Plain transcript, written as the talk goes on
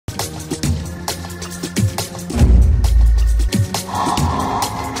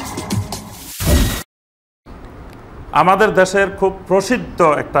আমাদের দেশের খুব প্রসিদ্ধ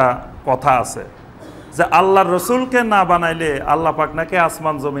একটা কথা আছে যে আল্লাহর রসুলকে না বানাইলে আল্লাহ পাক নাকি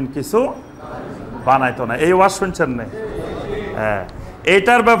আসমান জমিন কিছু বানাইতো না। এই ওয়াজ শুনছেন না? হ্যাঁ,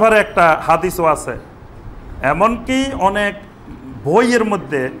 এইটার ব্যাপারে একটা হাদিসও আছে, এমনকি অনেক বইয়ের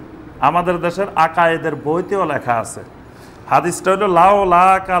মধ্যে আমাদের দেশের আকায়েদের বইতেও লেখা আছে। হাদিসটা হলো লাউ লা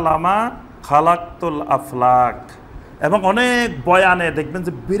কালামা খালাকতুল আফলাক। এবং অনেক বয়ানে দেখবেন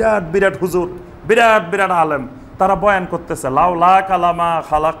যে বিরাট বিরাট হুজুর, বিরাট বিরাট আলেম, তারা বয়ান করতেছে লাউ লা কালামা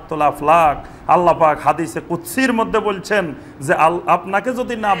খালাকতুল আফলাক। আল্লাহ পাক হাদিসে কুদসির মধ্যে বলছেন যে আপনাকে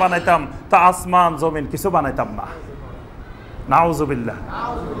যদি না বানাইতাম তা আসমান জমিন কিছু বানাইতাম না। নাউজুবিল্লাহ।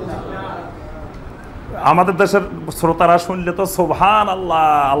 আমাদের দেশের শ্রোতারা শুনলে তো সুবহান আল্লাহ,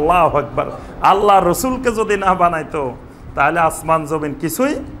 আল্লাহু আকবার। আল্লাহ রসুলকে যদি না বানাইতো তাহলে আসমান জমিন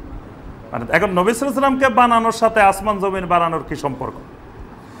কিছুই মানে। এখন নবী সাল্লাল্লাহু আলাইহি ওয়াসাল্লামকে বানানোর সাথে আসমান জমিন বানানোর কি সম্পর্ক?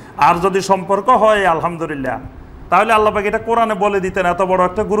 আর যদি সম্পর্ক হয় আলহামদুলিল্লাহ, তাহলে আল্লাহ পাক এটা কোরআনে বলে দিতেন। এত বড়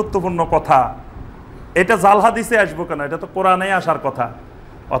একটা গুরুত্বপূর্ণ কথা, এটা জাল হাদিসে আসবো কেন? এটা তো কোরআনে আসার কথা।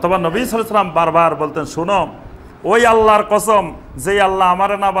 অথবা নবী সাল্লাল্লাহু আলাইহি ওয়াসাল্লাম বারবার বলতেন, শুনো, ওই আল্লাহর কসম যেই আল্লাহ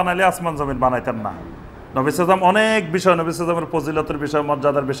আমারে না বানাইলে আসমান জমিন বানাইতেন না। নবী সাল্লাল্লাহু আলাইহি ওয়াসাল্লাম অনেক বিষয়, নবী সাল্লাল্লাহু আলাইহি ওয়াসাল্লামের ফজিলতের বিষয়,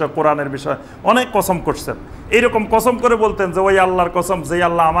 মর্যাদার বিষয়, কোরআনের বিষয় অনেক কসম করছেন। এইরকম কসম করে বলতেন যে ওই আল্লাহর কসম যেই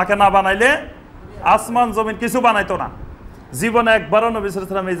আল্লাহ আমাকে না বানাইলে আসমান জমিন কিছু বানাইতো না। জীবনে একবারও নবী সাল্লাল্লাহু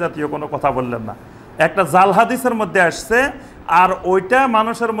আলাইহি ওয়াসাল্লাম এই জাতীয় কোনো কথা বললেন না। একটা জাল হাদিসের মধ্যে আসছে, আর ওইটা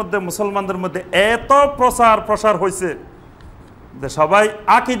মানুষের মধ্যে, মুসলমানদের মধ্যে এত প্রসার হয়েছে যে সবাই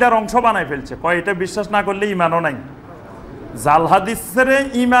আকীদার অংশ বানাই ফেলছে। কয় এটা বিশ্বাস না করলে ইমানও নাই। জাল হাদিসের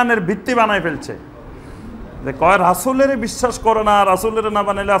ইমানের ভিত্তি বানাই ফেলছে। যে কয় রাসূলের বিশ্বাস করে না, রাসূলের না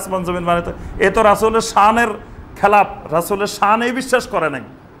বানাইলে আসমান জমিন বানাইতে, এ তো রাসূলের শানের খেলাপ, রাসূলের শানেই বিশ্বাস করে নাই।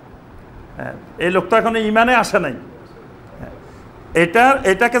 এই লোক তো এখনো ইমানে আসে নাই।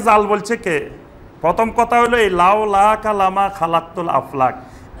 এটাকে জাল বলছে কে? প্রথম কথা হলো এই লাউ লা কালামা খালাকতুল আফলাক,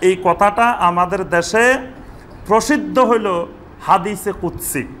 এই কথাটা আমাদের দেশে প্রসিদ্ধ হলো হাদিসে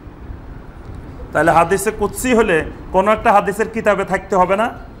কুদসি। তাহলে হাদিসে কুদসি হলে কোনো একটা হাদিসের কিতাবে থাকতে হবে না?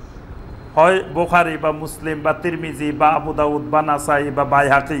 হয় বুখারী বা মুসলিম বা তিরমিজি বা আবু দাউদ বা নাসাই বা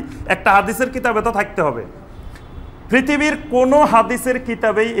বাইহাকি, একটা হাদিসের কিতাবে তো থাকতে হবে। পৃথিবীর কোনো হাদিসের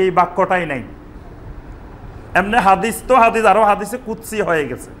কিতাবেই এই বাক্যটাই নাই। এমনি হাদিস তো হাদিস, আরও হাদিসে কুদসি হয়ে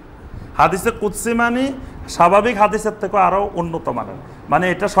গেছে। হাদিসে কুদসি মানে স্বাভাবিক হাদিসের থেকে আরও উন্নত মানের, মানে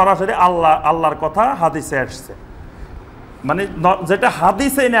এটা সরাসরি আল্লাহর কথা হাদিসে আসছে। মানে যেটা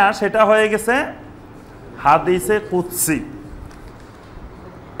হাদিসে না সেটা হয়ে গেছে হাদিসে কুদসি।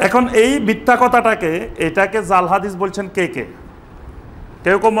 এখন এই মিথ্যা কথাটাকে, এটাকে জাল হাদিস বলছেন কে?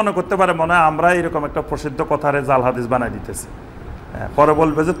 কেউ মনে করতে পারে মনে হয় আমরা এরকম একটা প্রসিদ্ধ কথারে জাল হাদিস বানাই দিতেছি, পরে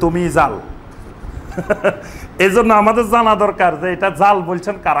বলবে যে তুমি জাল। এই জন্য আমাদের জানা দরকার যে এটা জাল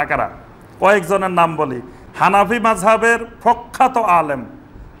বলছেন কারা কারা। কয়েকজনের নাম বলি। হানাফি মাযহাবের প্রখ্যাত আলেম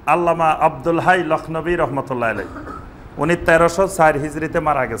আল্লামা আব্দুল হাই লখনবী রহমতুল্লাহ আলাইহি, উনি 1304 হিজরিতে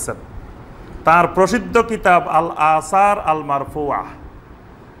মারা গেছেন। তার প্রসিদ্ধ কিতাব আল আসার আল মারফুআহ,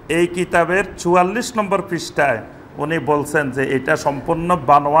 এই কিতাবের 44 নম্বর পৃষ্ঠায় উনি বলছেন যে এটা সম্পূর্ণ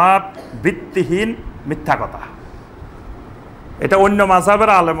বানোয়াট, ভিত্তিহীন মিথ্যা কথা। এটা অন্য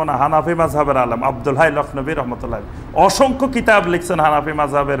মাযহাবের আলেম না, হানাফি মাযহাবের আলেম আব্দুল হাই লখনবী রহমতুল্লাহ। অসংখ্য কিতাব লিখছেন হানাফি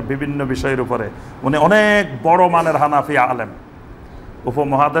মাযহাবের বিভিন্ন বিষয়ের উপরে। উনি অনেক বড় মানের হানাফি আলেম,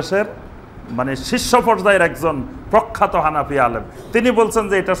 উপমহাদেশের মানে শীর্ষ পর্যায়ের একজন প্রখ্যাত হানাফি আলেম। তিনি বলছেন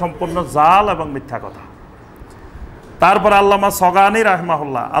যে এটা সম্পূর্ণ জাল এবং মিথ্যা কথা। তারপর আল্লামা সগানি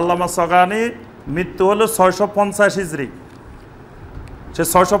রাহমাহুল্লাহ, আল্লামা সগানি মৃত্যু হলো 650 হিজরি। সে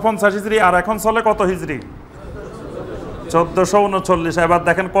 650 হিজরি, আর এখন চলে কত হিজরি? 1439। এবার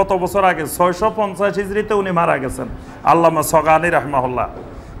দেখেন কত বছর আগে, 650 হিজরিতে উনি মারা গেছেন আল্লামা সগানি রাহমাহুল্লাহ।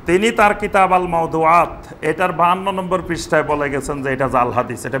 তিনি তার কিতাব আল মাওদুআত, এটার 52 নম্বর পৃষ্ঠায় বলে গেছেন যে এটা জাল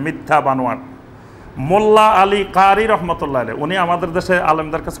হাদিস, এটা মিথ্যা বানোয়াট। মোল্লা আলী কারি রহমতুল্লাহ আলাইহি, উনি আমাদের দেশে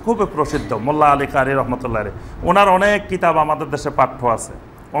আলেমদের কাছে খুবই প্রসিদ্ধ। মোল্লা আলী কারি রহমতুল্লাহ আলাইহি, ওনার অনেক কিতাব আমাদের দেশে পাঠ্য আছে।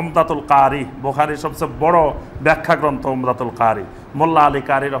 উমদাতুল কারি, বুখারীর সবচেয়ে বড় ব্যাখ্যা গ্রন্থ উমদাতুল কারি, মোল্লা আলী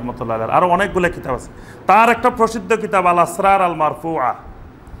কারি রহমতুল্লাহ আলাইহি। আরও অনেকগুলো কিতাব আছে। তার একটা প্রসিদ্ধ কিতাব আল আসরার আল মারফুআহ,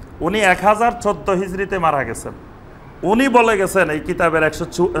 উনি 1014 হিজরিতে মারা গেছেন। উনি বলে গেছেন এই কিতাবের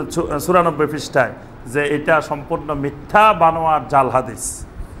 194 পৃষ্ঠায় যে এটা সম্পূর্ণ মিথ্যা বানোয়াট জাল হাদিস।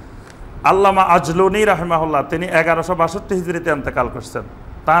 আল্লামা আজলুনি রাহিমাহুল্লাহ, তিনি 1162 হিজরিতে ইন্তেকাল করছেন।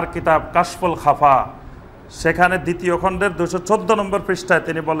 তার কিতাব কাশফুল খাফা, সেখানে দ্বিতীয় খণ্ডের 214 নম্বর পৃষ্ঠায়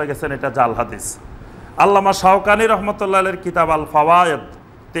তিনি বলে গেছেন এটা জাল হাদিস। আল্লামা শাওকানি রহমতুল্লাহ আলাইহির কিতাব আল ফাওয়ায়েদ,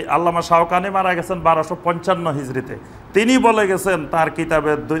 আল্লামা শাওকানি মারা গেছেন 1255 হিজরিতে। তিনি বলে গেছেন তার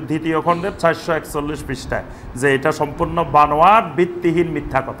কিতাবের দ্বিতীয় খণ্ডের 441 পৃষ্ঠায় যে এটা সম্পূর্ণ বানোয়াট, ভিত্তিহীন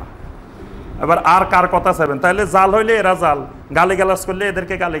মিথ্যা কথা। এবার আর কার কথা চাইবেন? তাহলে জাল হইলে এরা জাল, গালিগালাজ করলে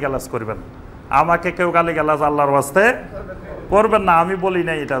এদেরকে গালিগালাজ করবেন। আমাকে কেউ গালিগালাজ আল্লাহর ওয়াস্তে করবেন না, আমি বলি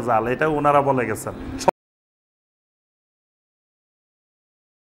নাই এটা জাল, এটা ওনারা বলে গেছেন।